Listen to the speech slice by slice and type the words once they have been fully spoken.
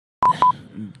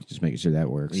Just making sure that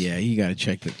works. Yeah, you got to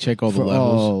check all the For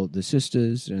levels. all the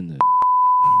sisters and the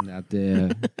out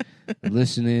there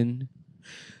listening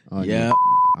on your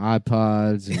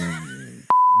iPods and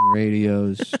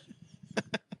radios.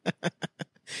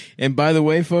 And by the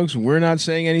way, folks, we're not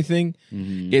saying anything.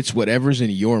 Mm-hmm. It's whatever's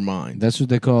in your mind. That's what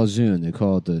they call Zune. They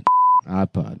call it the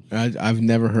iPod. I've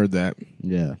never heard that.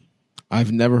 Yeah.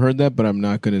 I've never heard that, but I'm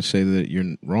not going to say that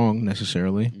you're wrong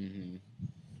necessarily. Mm-hmm.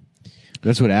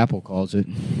 That's what Apple calls it.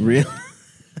 Really?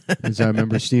 As I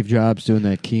remember Steve Jobs doing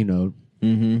that keynote.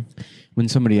 Mm-hmm. When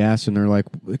somebody asked him, they're like,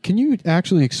 can you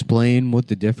actually explain what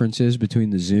the difference is between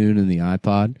the Zune and the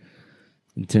iPod?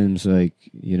 And Tim's like,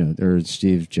 or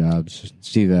Steve Jobs.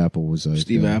 Steve Apple was like...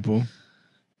 Steve Apple.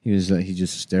 He was like, he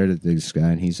just stared at this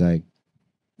guy, and he's like,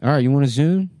 all right, you want a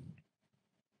Zune?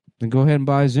 Then go ahead and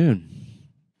buy a Zune.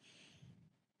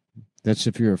 That's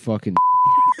if you're a fucking...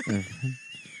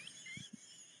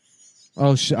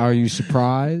 Oh, are you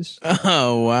surprised?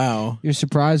 Oh, wow. You're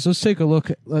surprised? Let's take a look.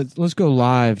 Let's go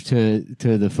live to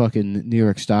the fucking New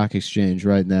York Stock Exchange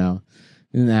right now.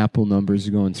 And the Apple numbers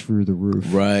are going through the roof.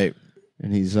 Right.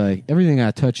 And he's like, everything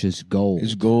I touch is gold.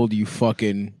 Is gold, you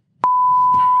fucking...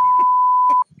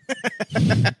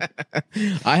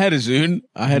 I had a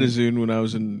Zune when I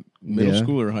was in middle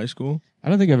school or high school. I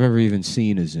don't think I've ever even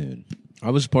seen a Zune. I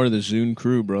was part of the Zune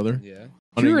crew, brother. Yeah.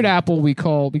 Here at Apple, we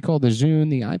call the Zune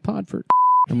the iPod for,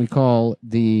 and we call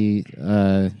the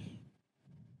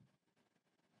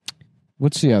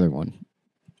what's the other one?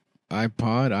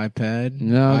 iPod, iPad,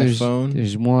 no, iPhone.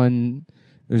 There's one.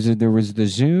 There was the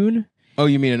Zune. Oh,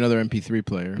 you mean another MP3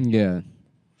 player? Yeah.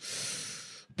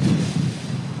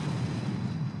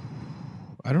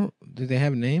 Did they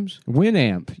have names?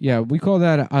 Winamp. Yeah, we call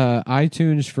that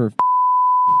iTunes for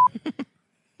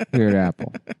here at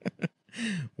Apple.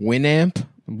 Winamp?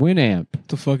 Winamp. What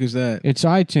the fuck is that? It's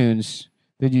iTunes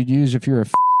that you'd use if you're a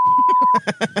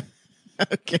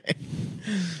Okay.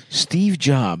 Steve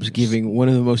Jobs giving one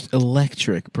of the most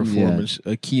electric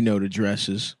keynote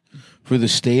addresses for the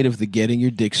state of the getting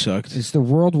your dick sucked. It's the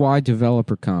Worldwide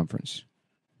Developer Conference.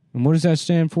 And what does that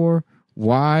stand for?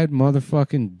 Wide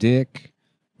motherfucking dick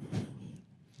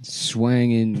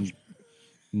swanging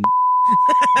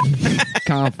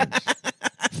conference.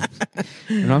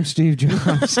 And I'm Steve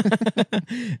Jobs.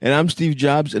 And I'm Steve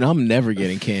Jobs, and I'm never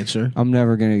getting cancer. I'm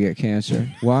never going to get cancer.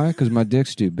 Why? Because my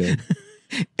dick's too big.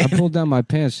 I pulled down my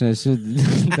pants and I said,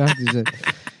 the doctor said,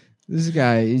 this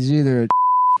guy is either a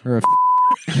or a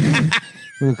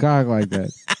with a cock like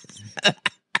that.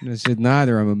 And I said,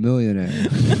 neither. I'm a millionaire.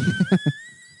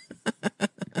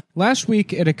 Last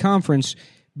week at a conference,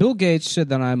 Bill Gates said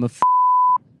that I'm a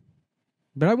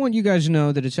but I want you guys to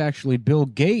know that it's actually Bill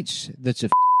Gates that's a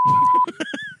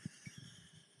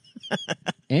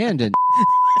and an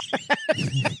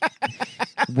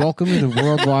welcome to the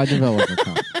Worldwide Developer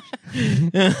Conference.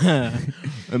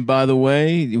 And by the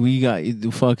way, you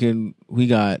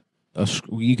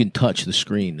can touch the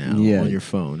screen now on your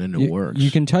phone, and it works.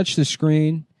 You can touch the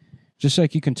screen just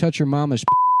like you can touch your mama's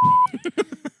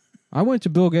I went to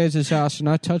Bill Gates' house and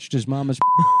I touched his mama's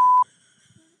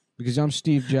because I'm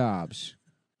Steve Jobs.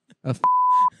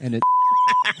 And it.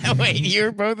 Wait,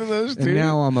 you're both of those two? And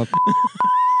now I'm a.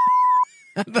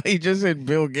 I thought you just said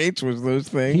Bill Gates was those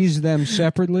things. He's them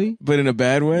separately. But in a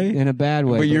bad way? In a bad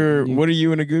way. But what are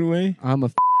you in a good way? I'm a.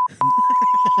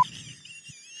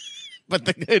 But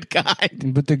the good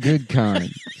kind. But the good kind.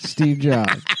 Steve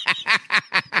Jobs.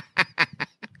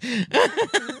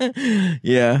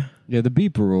 Yeah. Yeah, the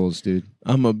beep rules, dude.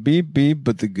 I'm a beep beep,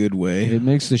 but the good way. It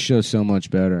makes the show so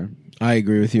much better. I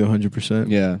agree with you 100%.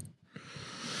 Yeah.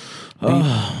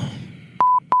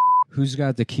 Who's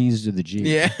got the keys to the Jeep?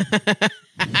 Yeah.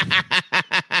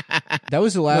 That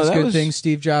was the last good thing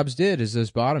Steve Jobs did, is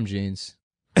those bottom jeans.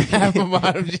 Have a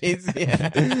bottom jeans, yeah.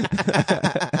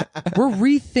 We're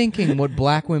rethinking what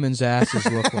black women's asses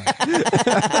look like.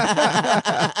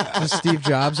 Just Steve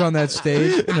Jobs on that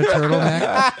stage in a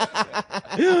turtleneck.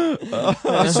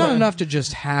 It's not enough to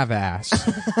just have ass.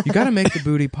 You got to make the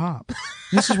booty pop.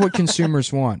 This is what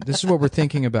consumers want. This is what we're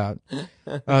thinking about.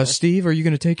 Steve, are you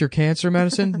going to take your cancer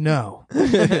medicine? No.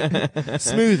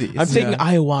 Smoothies. I'm taking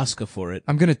ayahuasca for it.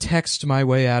 I'm going to text my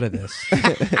way out of this.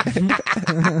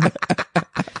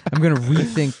 I'm going to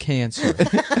rethink cancer.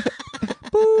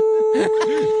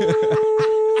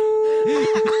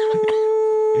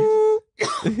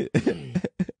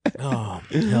 Oh,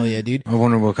 hell yeah, dude. I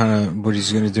wonder what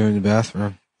he's going to do in the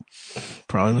bathroom.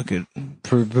 Probably look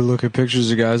at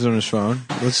pictures of guys on his phone.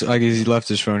 I guess he left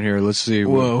his phone here. Let's see.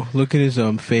 Whoa, look at his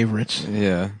favorites.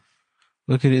 Yeah.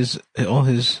 Look at all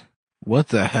his What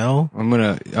the hell?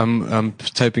 I'm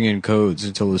typing in codes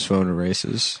until his phone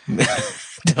erases.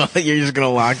 You're just gonna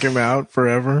lock him out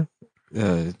forever?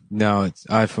 No,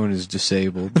 iPhone is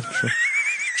disabled.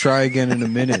 Try again in a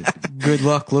minute. Good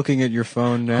luck looking at your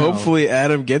phone now. Hopefully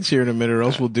Adam gets here in a minute or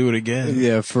else we'll do it again.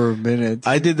 Yeah, for a minute.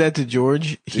 I did that to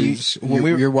George.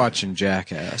 You're watching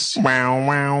Jackass. Wow,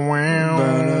 wow,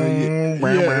 wow.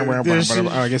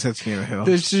 I guess that's King of the Hill.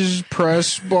 This is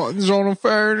press buttons on a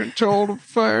phone until the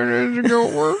phone isn't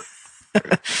going to work.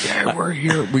 Yeah, we're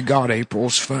here. We got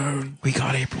April's phone. It's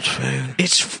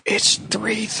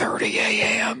 3:30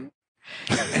 a.m.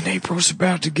 and April's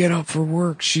about to get up for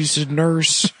work. She's a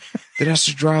nurse that has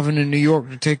to drive into New York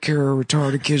to take care of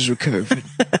retarded kids with COVID.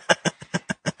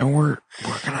 And we're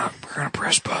gonna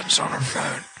press buttons on her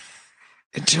phone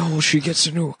until she gets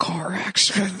into a car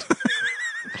accident.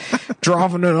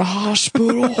 Driving to the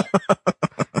hospital.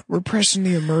 We're pressing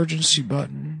the emergency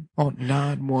button on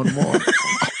 911.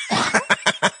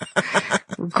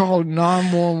 We're calling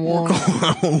 911. We're calling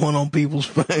 911 on people's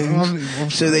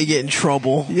phones so they get in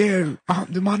trouble. Yeah,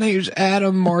 my name's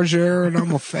Adam Margera and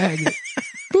I'm a faggot.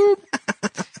 Boop.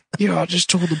 Yeah, I just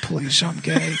told the police I'm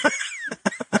gay.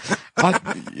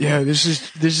 This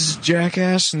is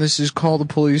Jackass, and this is call the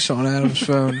police on Adam's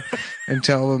phone and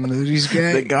tell him that he's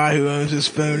gay. The guy who owns his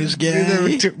phone is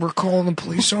gay. We're calling the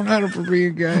police on Adam for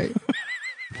being gay.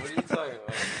 What are you talking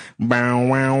about? Bow,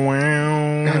 wow,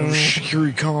 wow. Oh, here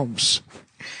he comes.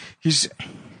 He's.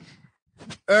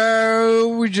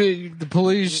 The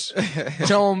police.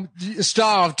 Tell him,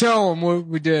 stop. Tell him what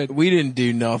we did. We didn't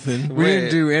do nothing. We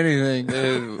didn't do anything.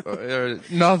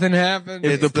 Nothing happened.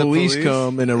 If the police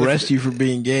come and arrest you for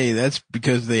being gay, that's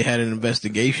because they had an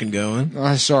investigation going.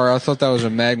 I'm sorry. I thought that was a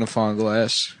magnifying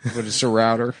glass, but it's a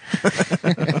router.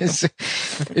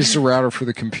 It's a router for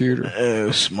the computer.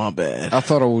 Oh, my bad. I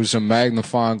thought it was a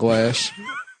magnifying glass.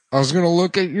 I was going to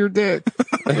look at your dick.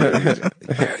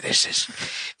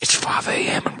 It's 5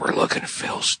 a.m. and we're looking at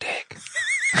Phil's dick.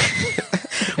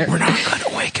 We're not going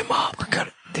to wake him up. We're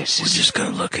just going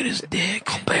to look at his dick.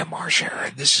 I'm Bam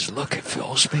Margera. This is look at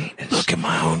Phil's penis. Look at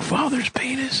my own father's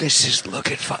penis. This is look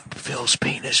at Phil's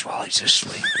penis while he's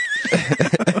asleep.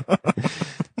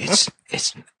 It's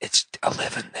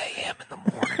 11 a.m. in the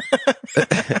morning.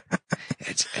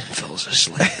 And Phil's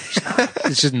asleep. He's not.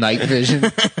 It's just night vision.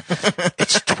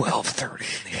 It's 12:30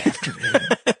 in the afternoon.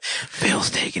 Phil's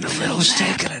taking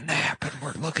a nap, and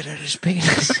we're looking at his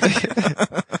penis.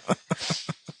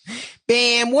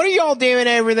 Bam, what are y'all doing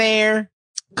over there?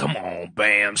 Come on,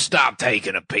 Bam! Stop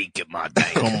taking a peek at my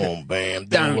dick. Come on, Bam!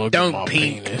 Don't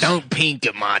pink penis. Don't pink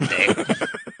at my dick.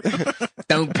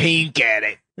 Don't pink at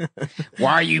it.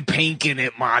 Why are you pinking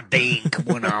at my dink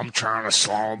when I'm trying to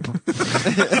slump?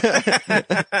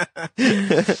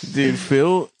 Dude,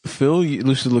 Phil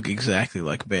used to look exactly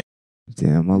like Bam.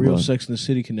 Damn, Real Sex in the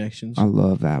City connections. I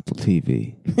love Apple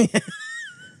TV.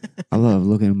 I love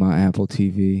looking at my Apple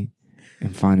TV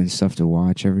and finding stuff to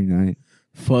watch every night.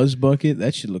 Fuzz Bucket,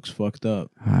 that shit looks fucked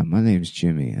up. Hi, my name's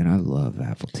Jimmy, and I love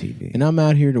Apple TV. And I'm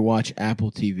out here to watch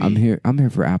Apple TV. I'm here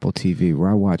for Apple TV, where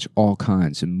I watch all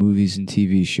kinds of movies and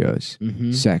TV shows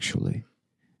sexually.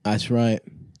 That's right.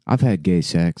 I've had gay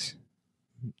sex.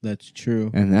 That's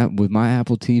true. And that with my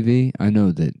Apple TV, I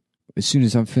know that as soon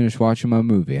as I'm finished watching my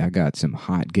movie, I got some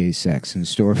hot gay sex in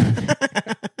store for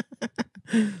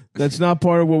me. That's not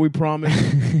part of what we promised.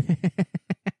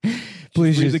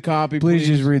 Please read the copy. Please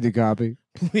just read the copy.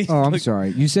 Please. Oh, I'm sorry.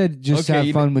 You said just have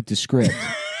fun with the script.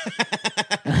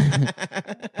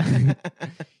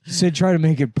 You said try to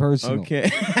make it personal. Okay.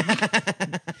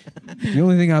 The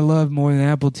only thing I love more than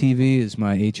Apple TV is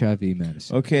my HIV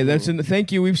medicine. Okay,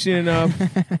 thank you. We've seen enough.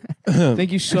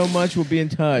 Thank you so much. We'll be in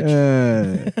touch.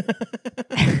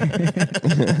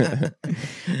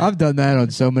 I've done that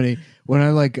on so many. When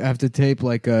I have to tape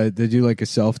they do a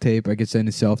self tape. I get sent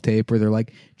a self tape where they're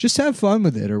like, just have fun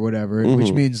with it or whatever,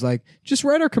 which means just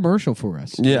write our commercial for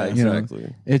us. Yeah, exactly. You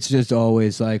know? It's just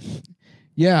always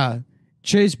yeah,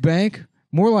 Chase Bank.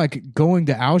 More like going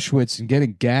to Auschwitz and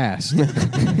getting gassed. I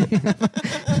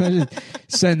just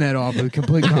send that off with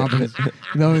complete confidence,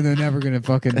 knowing they're never going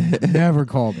to never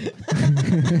call me.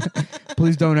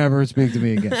 Please don't ever speak to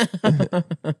me again.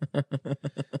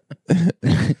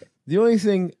 The only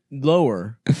thing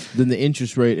lower than the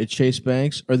interest rate at Chase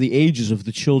Banks are the ages of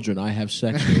the children I have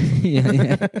sex with.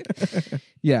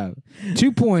 Yeah.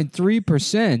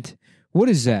 2.3%. What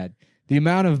is that? The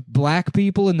amount of black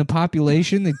people in the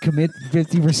population that commit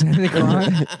 50% of the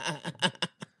crime?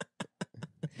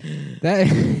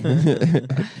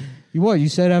 You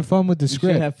said have fun with the You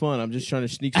script. should have fun. I'm just trying to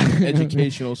sneak some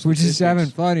educational We're just having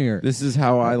statistics. fun here. This is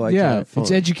how I like to Yeah, have fun.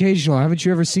 it's educational. Haven't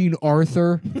you ever seen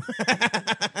Arthur?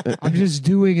 I'm just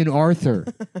doing an Arthur.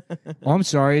 Oh, I'm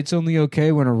sorry. It's only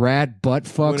okay when a rat butt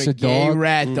When fucks a a gay dog.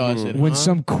 rat does it, When huh?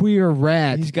 some queer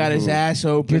rat He's got his ass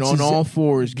open Gets on his- all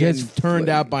fours, getting gets turned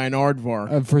out by an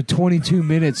aardvark. for 22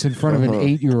 minutes in front of an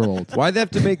 8-year-old. Why'd they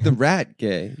have to make the rat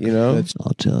gay? You know,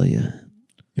 I'll tell you,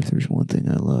 if there's one thing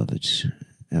I love, it's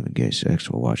having gay sex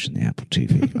while watching the Apple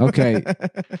TV. Okay.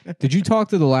 Did you talk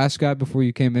to the last guy before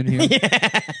you came in here?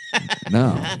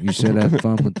 No, you said have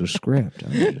fun with the script. All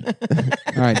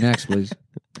right, next, please.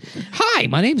 Hi,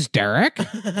 my name's Derek.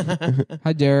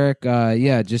 Hi, Derek.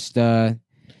 Yeah, just,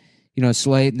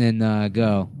 slate and then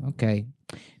go. Okay.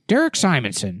 Derek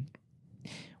Simonson.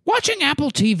 Watching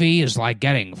Apple TV is like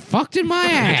getting fucked in my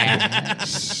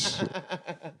ass.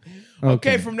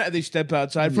 Okay, from now they step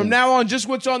outside. From now on, just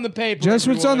what's on the paper. Just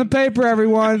what's on the paper,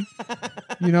 everyone.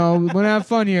 We want to have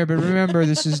fun here, but remember,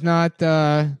 this is not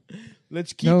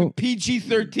Let's keep it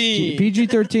PG-13.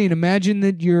 PG-13. Imagine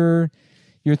that your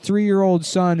 3-year-old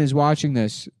son is watching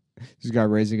this. This guy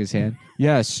raising his hand.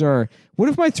 Yes, sir. What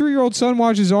if my 3-year-old son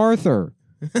watches Arthur?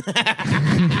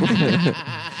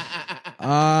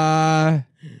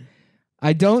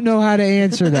 I don't know how to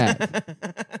answer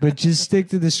that, but just stick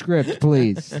to the script,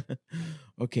 please.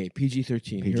 Okay,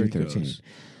 PG-13. Here it PG-13. goes.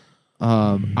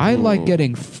 I like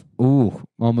getting.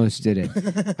 Almost did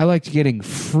it. I liked getting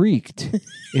freaked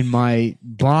in my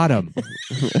bottom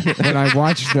when I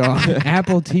watched it on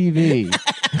Apple TV.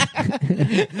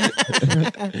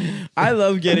 I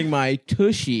love getting my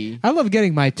tushy. I love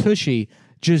getting my tushy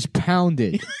just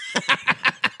pounded.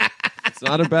 it's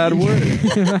not a bad word.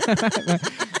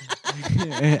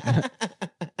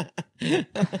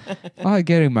 I like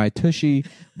getting my tushy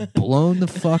blown the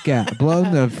fuck out,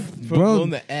 blown Blown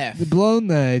the F. blown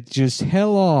the just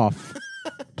hell off,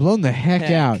 blown the heck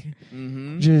out,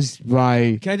 Mm-hmm. just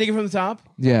by Can I take it from the top?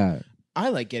 yeah. I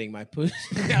like getting my pussy.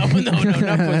 no,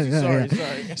 not pussy. Sorry.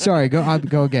 Sorry,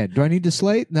 go again. Do I need to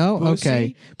slate? No? Pussy?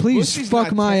 Okay. Please Pussy's fuck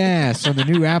not my technical. ass on the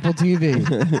new Apple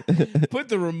TV. Put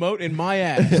the remote in my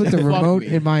ass. Put the Fuck remote me.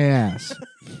 in my ass.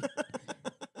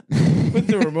 Put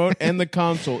the remote and the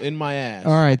console in my ass.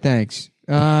 All right, thanks.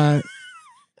 I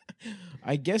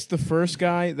guess the first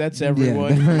guy, that's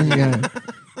everyone. Yeah.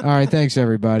 All right, thanks,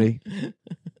 everybody.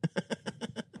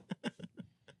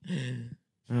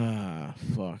 Ah,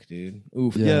 fuck, dude.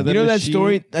 Oof. Yeah, you that know that machine,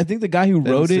 story? I think the guy who that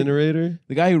wrote it, incinerator.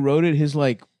 his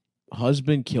like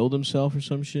husband killed himself or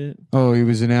some shit. Oh, he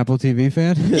was an Apple TV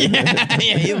fan?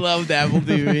 yeah, he loved Apple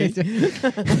TV.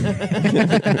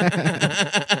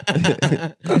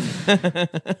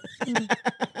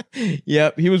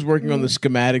 Yep, he was working on the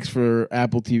schematics for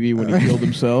Apple TV when he killed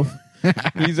himself.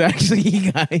 He's actually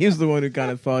he was the one who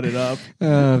kind of thought it up.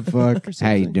 Fuck.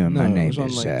 How you doing? No, My it name was on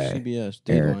is like CBS,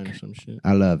 Eric. Dateline or some shit.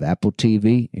 I love Apple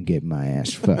TV and get my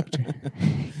ass fucked.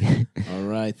 All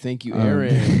right, thank you, Um,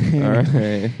 Eric. All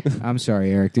right. I'm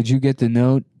sorry, Eric. Did you get the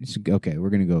note? Okay, we're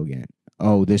going to go again.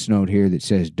 Oh, this note here that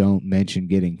says don't mention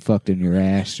getting fucked in your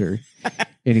ass or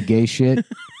any gay shit.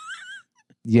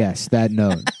 Yes, that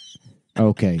note.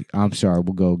 Okay, I'm sorry.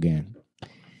 We'll go again.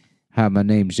 Hi, my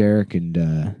name's Eric, and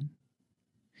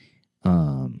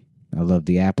I love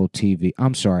the Apple TV.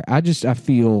 I'm sorry. I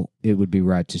feel it would be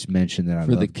right to mention that I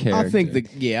For love the character.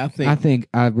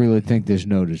 I really think this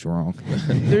note is wrong.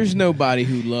 there's nobody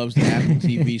who loves the Apple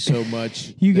TV so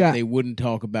much You that got- they wouldn't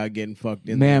talk about getting fucked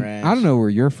in Ma'am, their ass. I don't know where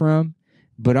you're from,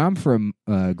 but I'm from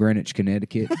Greenwich,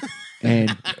 Connecticut, and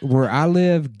where I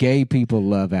live, gay people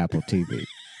love Apple TV.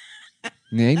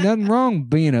 There ain't nothing wrong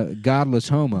being a godless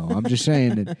homo. I'm just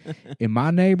saying that in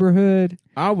my neighborhood,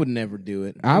 I would never do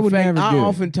it. I In would fact, never I do it.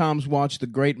 oftentimes watch The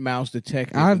Great Mouse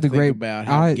Detective I have and the think great- about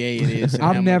how I- gay it is. And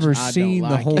how I've much never I don't seen the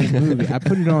like whole it. movie. I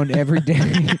put it on every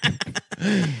day,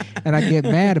 and I get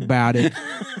mad about it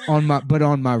on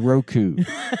my Roku.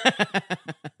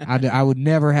 I would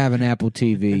never have an Apple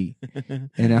TV, and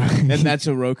And that's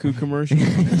a Roku commercial.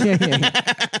 yeah.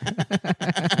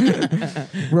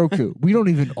 Roku. We don't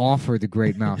even offer the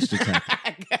Great Mouse Detective.